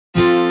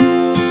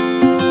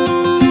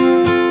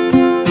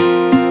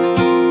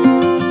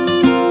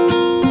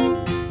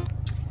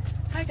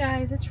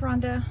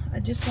Rhonda. I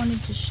just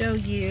wanted to show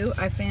you.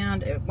 I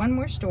found at one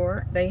more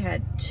store they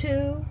had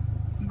 2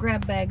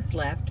 grab bags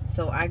left,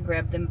 so I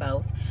grabbed them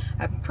both.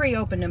 I've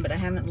pre-opened them, but I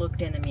haven't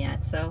looked in them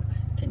yet. So,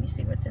 can you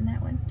see what's in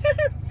that one?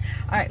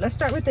 All right, let's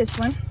start with this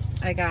one.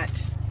 I got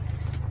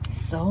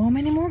so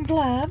many more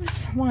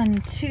gloves.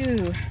 1, 2,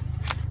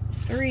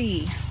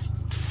 3,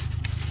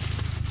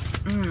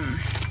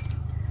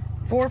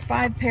 4,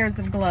 5 pairs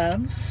of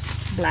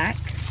gloves, black.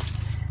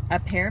 A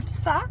pair of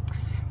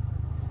socks.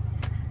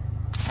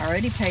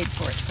 Already paid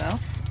for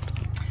itself.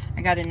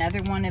 I got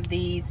another one of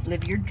these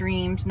Live Your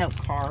Dreams note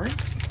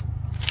cards.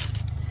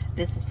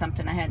 This is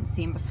something I hadn't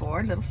seen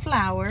before. Little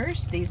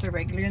flowers. These are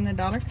regular in the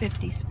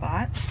 $1.50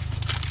 spot.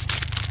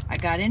 I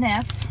got an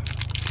F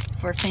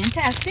for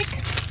fantastic.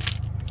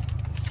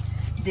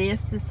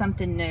 This is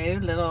something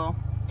new. Little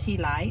tea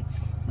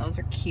lights. Those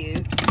are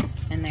cute.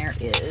 And there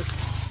is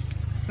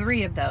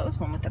 3 of those.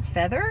 One with a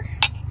feather.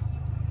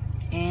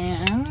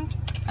 And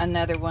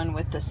another one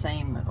with the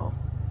same little,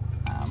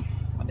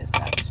 what is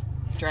that?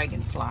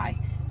 Dragonfly.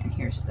 And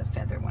here's the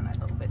feather one a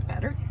little bit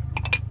better.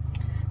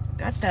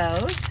 Got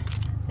those.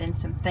 Then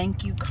some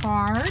thank you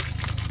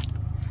cards.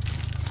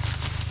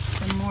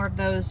 Some more of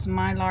those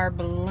Mylar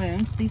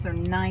balloons. These are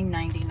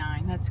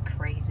 $9.99. That's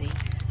crazy.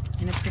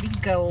 And a pretty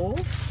gold.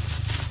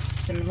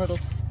 Some little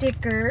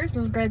stickers,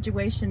 little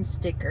graduation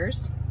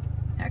stickers.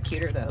 How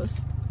cute are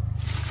those?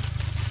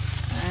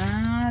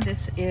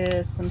 This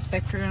is some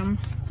Spectrum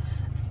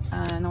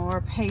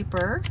Noir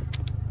paper.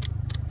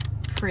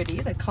 Pretty,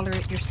 the color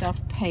it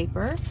yourself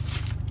paper.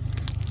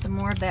 Some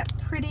more of that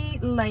pretty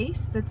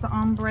lace that's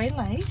ombre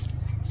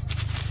lace.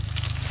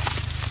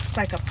 It's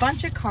like a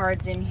bunch of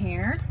cards in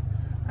here.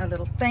 A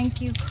little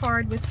thank you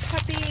card with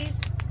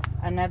puppies.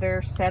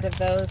 Another set of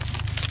those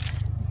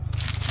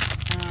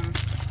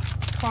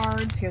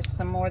cards. Here's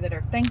some more that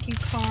are thank you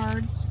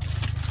cards.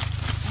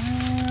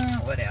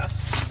 What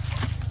else?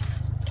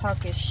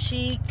 Talk is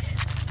chic.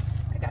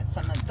 I got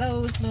some of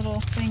those little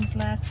things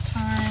last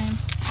time.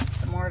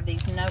 Some more of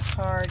these note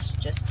cards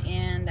just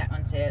in. That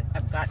one's it.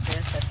 I've got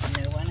this. That's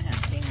a new one. I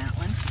haven't seen that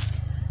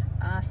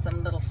one.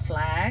 Some little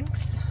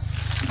flags.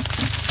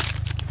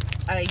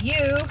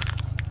 U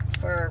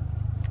for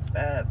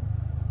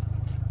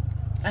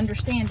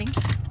understanding.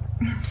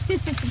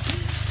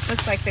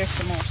 Looks like there's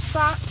some more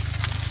socks.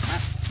 Oh,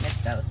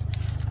 missed those.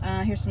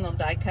 Here's some little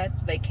die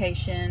cuts.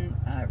 Vacation,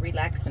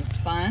 relax and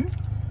fun.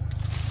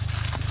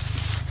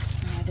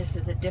 This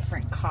is a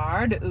different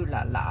card. Ooh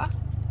la la.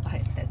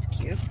 That's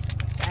cute.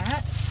 Like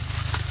that.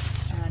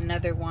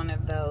 Another one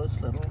of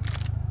those little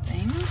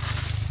things.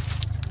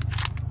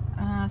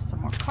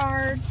 Some more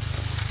cards.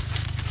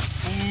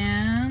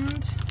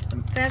 And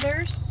some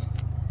feathers.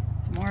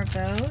 Some more of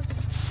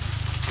those.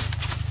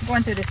 I'm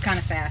going through this kind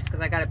of fast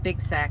because I got a big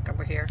sack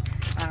over here.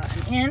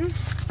 An N.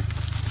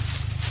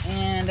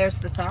 And there's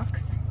the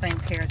socks. Same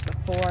pair as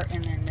before.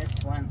 And then this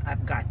one,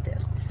 I've got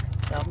this.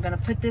 So I'm going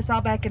to put this all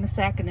back in the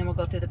sack and then we'll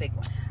go through the big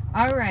one.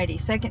 Alrighty,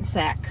 second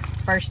sack.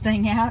 First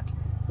thing out,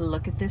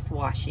 look at this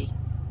washi.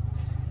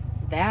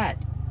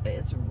 That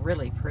is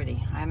really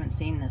pretty. I haven't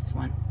seen this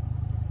one.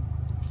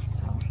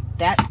 So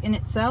that in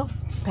itself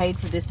paid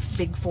for this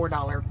big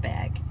 $4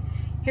 bag.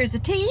 Here's a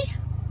tea.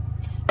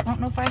 I don't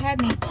know if I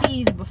had any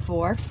teas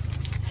before.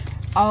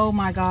 Oh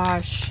my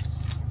gosh.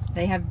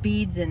 They have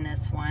beads in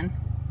this one.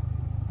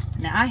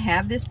 Now I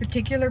have this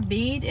particular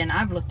bead and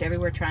I've looked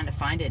everywhere trying to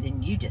find it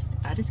and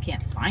I just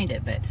can't find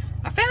it, but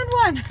I found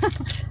one.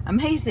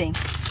 Amazing.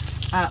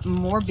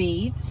 More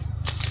beads.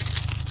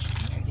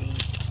 What are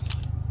these?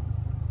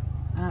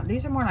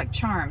 These are more like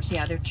charms.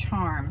 Yeah, they're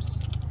charms.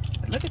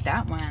 But look at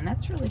that one.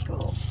 That's really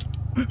cool.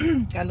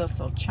 Got a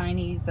little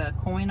Chinese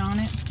coin on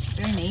it.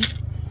 Very neat.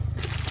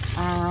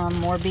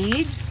 More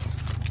beads.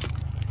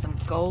 Some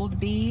gold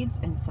beads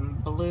and some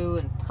blue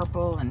and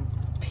purple and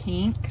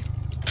pink.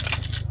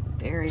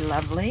 Very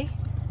lovely.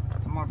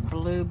 Some more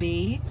blue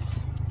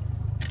beads.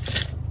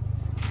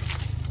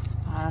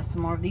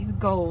 Some more of these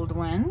gold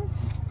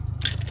ones.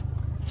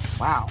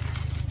 Wow.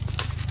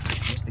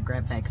 Here's the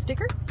grab bag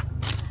sticker.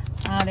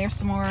 There's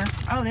some more.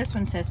 Oh, this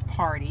one says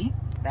party.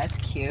 That's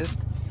cute.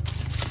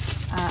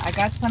 I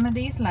got some of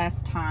these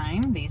last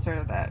time. These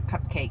are the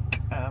cupcake.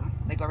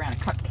 They go around a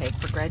cupcake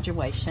for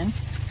graduation.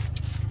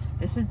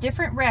 This is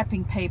different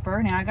wrapping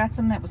paper. Now I got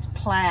some that was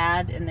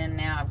plaid, and then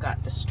now I've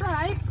got the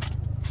stripe.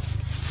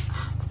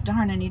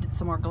 Darn, I needed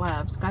some more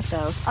gloves. Got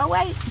those. Oh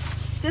wait,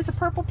 there's a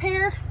purple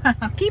pair.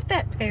 I'll keep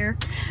that pair.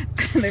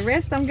 The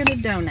rest I'm gonna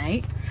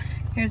donate.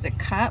 Here's a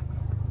cup.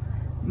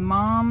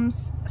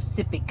 Mom's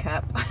sippy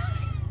cup.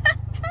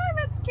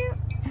 That's cute.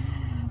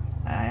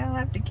 I'll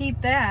have to keep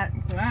that.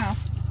 Wow.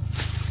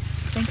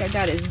 I think I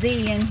got a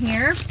Z in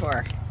here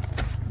for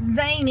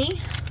Zany.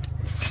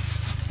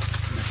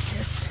 What's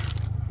this?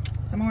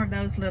 Some more of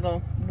those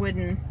little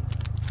wooden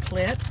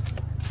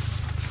clips.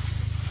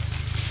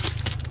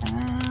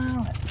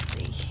 Let's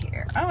see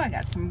here. Oh, I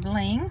got some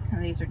bling.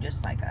 And these are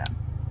just like a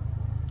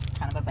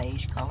kind of a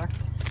beige color.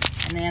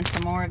 And then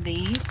some more of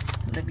these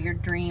Live Your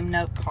Dream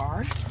note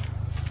cards.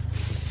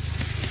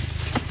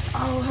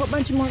 Oh, a whole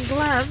bunch of more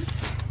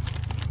gloves.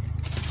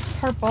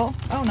 purple,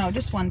 oh no,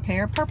 just one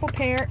pair, purple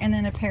pair, and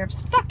then a pair of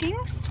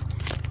stockings,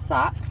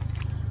 socks.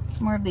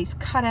 Some more of these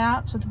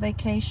cutouts with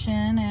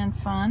vacation and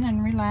fun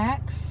and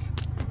relax.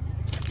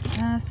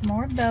 Some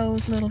more of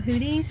those little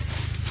hoodies.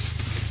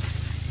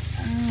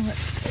 Let's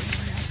see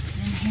what else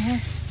is in here.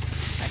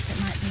 Looks like there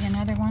might be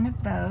another one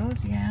of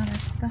those. Yeah,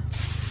 that's the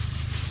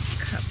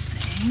cup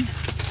thing.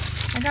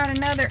 I got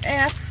another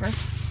F for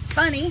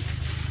funny.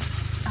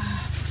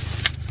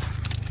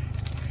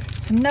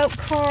 Some note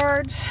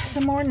cards,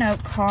 some more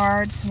note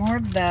cards, some more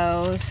of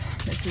those.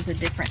 This is a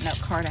different note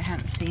card I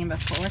haven't seen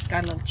before. It's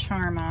got a little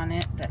charm on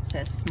it that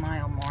says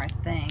smile more, I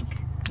think.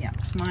 Yeah,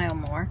 smile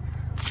more.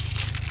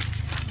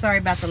 Sorry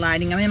about the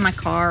lighting. I'm in my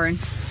car and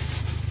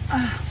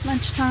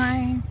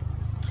lunchtime.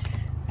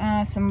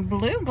 Some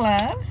blue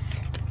gloves,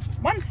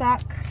 one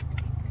sock,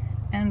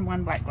 and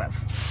one black glove.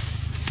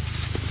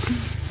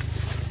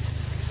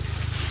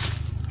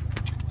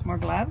 Some more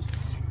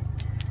gloves.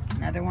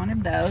 Another one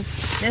of those.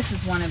 This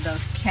is one of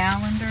those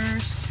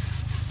calendars.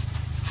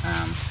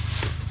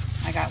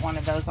 I got one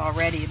of those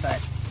already, but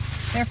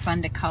they're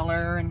fun to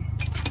color and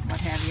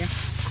what have you.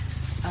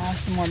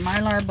 Some more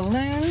Mylar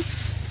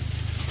balloons.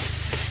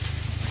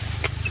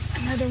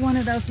 Another one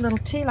of those little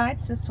tea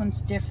lights. This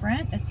one's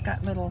different. It's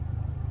got little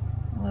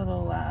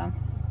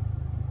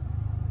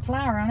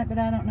flower on it, but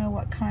I don't know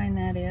what kind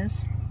that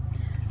is.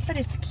 But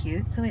it's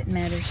cute, so it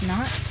matters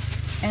not.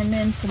 And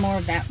then some more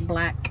of that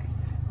black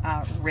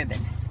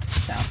ribbon.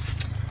 So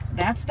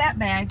that's that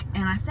bag,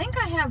 and I think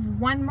I have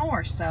one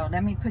more, so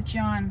let me put you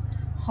on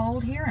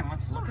hold here and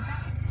let's look at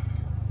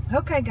that.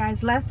 Okay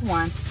guys, last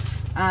one.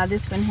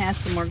 This one has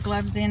some more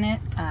gloves in it,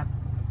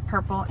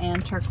 purple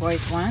and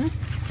turquoise ones,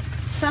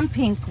 some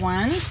pink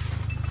ones,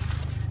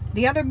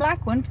 the other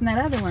black one from that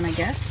other one, I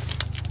guess,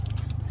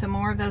 some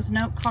more of those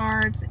note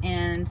cards,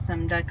 and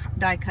some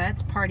die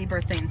cuts, party,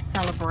 birthday, and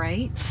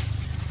celebrate.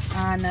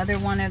 Another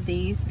one of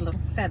these, little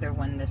feather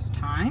one this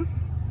time.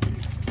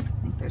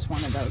 There's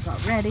one of those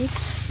already.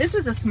 This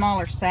was a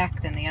smaller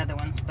sack than the other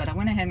ones, but I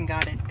went ahead and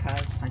got it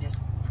because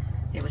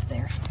it was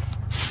there.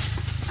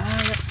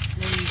 Let's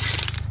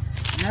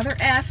see. Another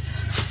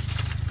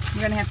F.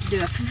 We're gonna have to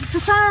do a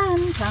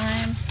fun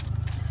time.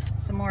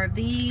 Some more of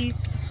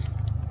these.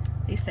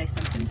 These say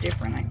something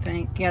different, I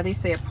think. Yeah, these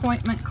say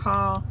appointment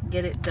call,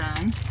 get it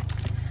done.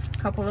 A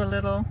couple of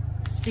little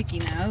sticky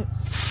notes.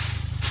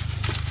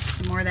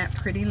 Some more of that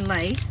pretty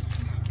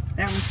lace.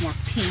 That one's more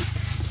pink.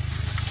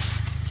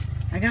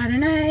 I got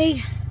an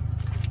A,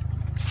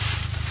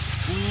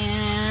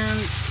 and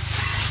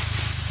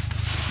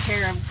a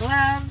pair of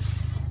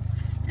gloves,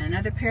 and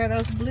another pair of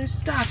those blue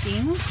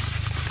stockings,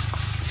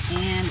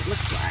 and it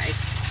looks like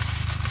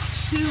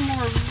 2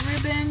 more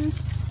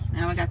ribbons.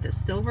 Now I got the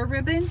silver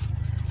ribbon,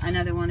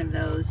 another one of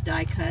those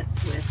die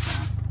cuts with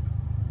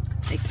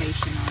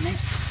vacation on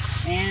it,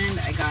 and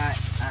I got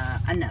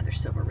another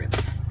silver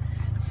ribbon.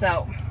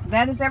 So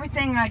that is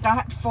everything I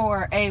got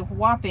for a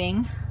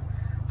whopping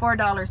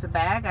 $4 a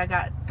bag. I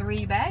got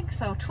 3 bags,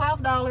 so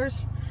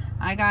 $12.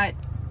 I got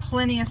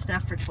plenty of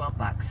stuff for 12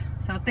 bucks.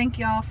 So thank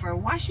y'all for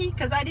washi,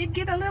 because I did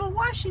get a little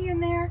washi in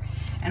there,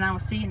 and I will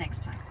see you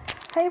next time.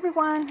 Hey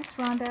everyone, it's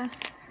Rhonda.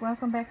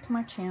 Welcome back to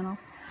my channel.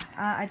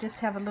 I just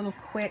have a little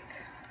quick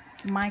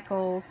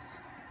Michaels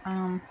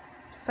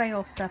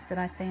sale stuff that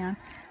I found.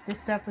 This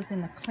stuff was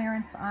in the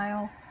clearance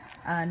aisle,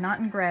 not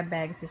in grab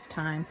bags this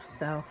time,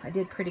 so I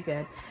did pretty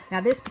good.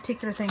 Now this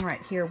particular thing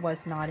right here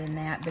was not in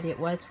that, but it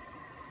was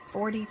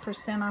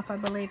 40% off, I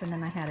believe, and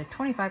then I had a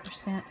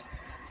 25%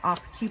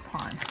 off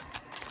coupon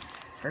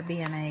for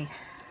being a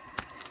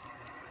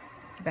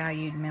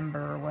valued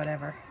member or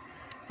whatever.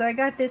 So I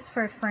got this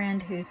for a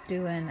friend who's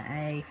doing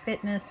a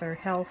fitness or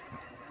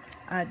health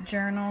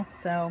journal,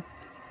 so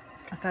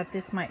I thought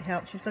this might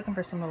help. She was looking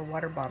for some little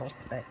water bottles,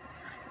 but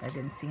I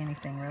didn't see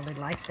anything really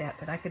like that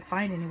I could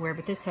find anywhere.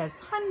 But this has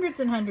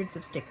hundreds and hundreds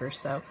of stickers,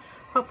 so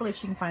hopefully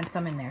she can find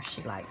some in there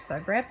she likes. So I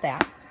grabbed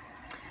that.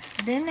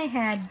 Then they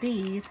had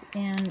these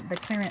in the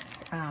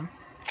clearance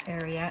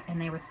area,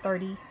 and they were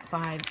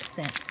 35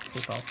 cents,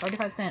 people.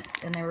 35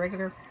 cents, and they were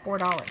regular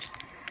 $4.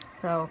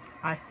 So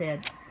I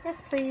said,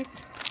 yes,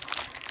 please.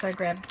 So I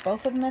grabbed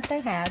both of them that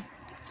they had.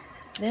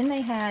 Then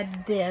they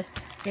had this.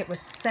 It was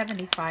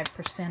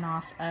 75%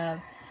 off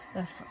of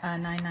the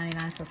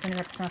 $9.99, so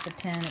 75% off of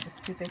 10. It was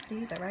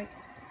 $2.50. Is that right?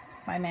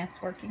 My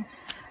math's working.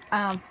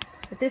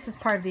 But this is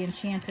part of the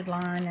Enchanted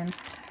line, and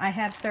I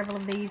have several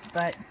of these,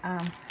 but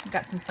I've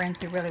got some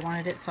friends who really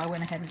wanted it, so I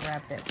went ahead and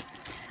grabbed it.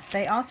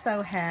 They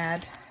also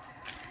had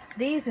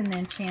these in the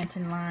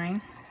Enchanted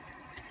line,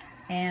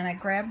 and I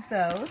grabbed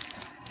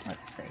those.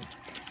 Let's see.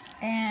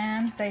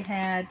 And they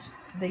had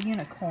the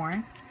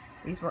unicorn.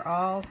 These were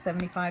all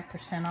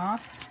 75%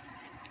 off.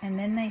 And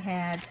then they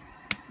had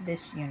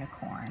this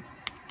unicorn.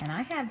 And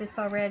I had this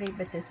already,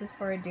 but this is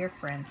for a dear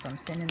friend, so I'm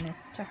sending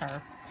this to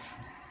her.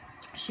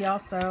 She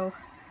also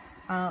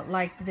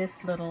liked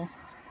this little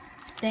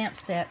stamp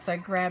set, so I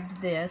grabbed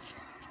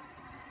this.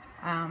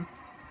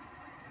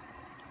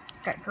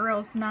 It's got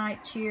girls'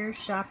 night, cheers,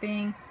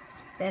 shopping,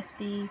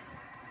 besties,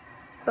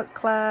 book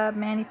club,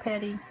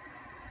 mani-pedi,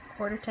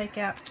 quarter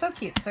takeout. So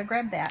cute. So I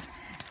grabbed that.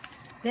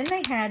 Then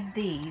they had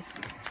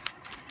these.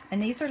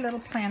 And these are little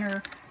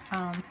planner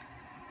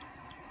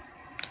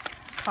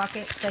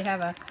pockets. They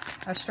have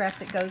a strap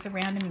that goes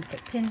around them. You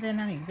put pins in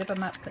them. You zip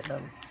them up, put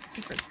little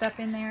secret stuff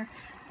in there.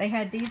 They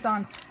had these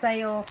on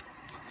sale.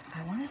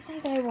 I want to say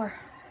they were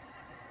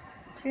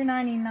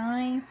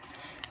 $2.99.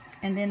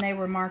 And then they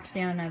were marked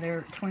down. Now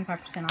they're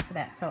 25% off of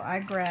that. So I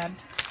grabbed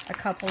a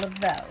couple of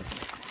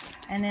those.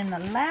 And then the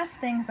last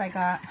things I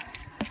got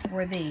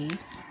were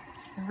these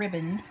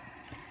ribbons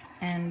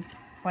and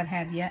what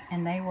have you.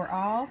 And they were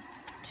all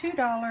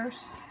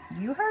 $2.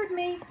 You heard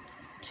me.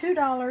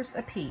 $2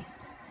 a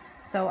piece.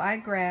 So I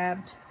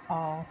grabbed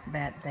all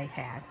that they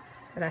had.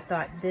 But I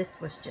thought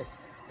this was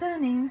just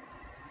stunning.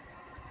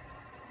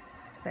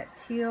 That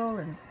teal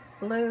and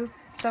blue.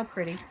 So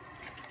pretty.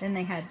 Then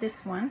they had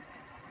this one.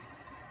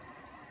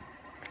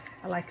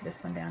 I like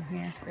this one down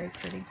here. Very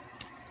pretty.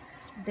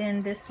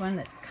 Then this one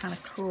that's kind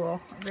of cool.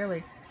 I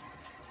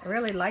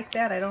really like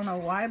that. I don't know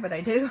why, but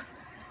I do.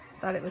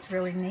 Thought it was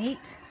really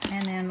neat.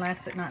 And then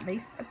last but not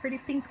least, a pretty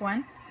pink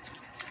one.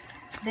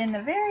 Then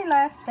the very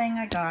last thing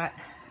I got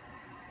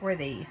were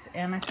these.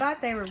 And I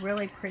thought they were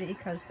really pretty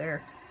because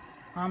they're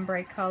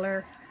ombre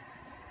color,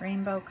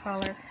 rainbow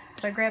color.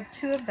 So I grabbed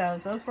two of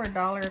those. Those were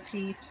 $1 a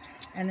piece.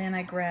 And then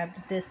I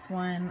grabbed this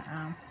one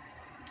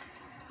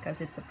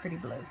because it's a pretty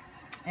blue.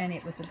 And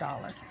it was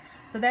 $1.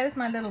 So that is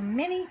my little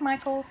mini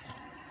Michaels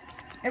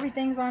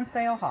Everything's on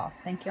Sale haul.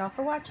 Thank y'all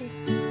for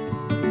watching.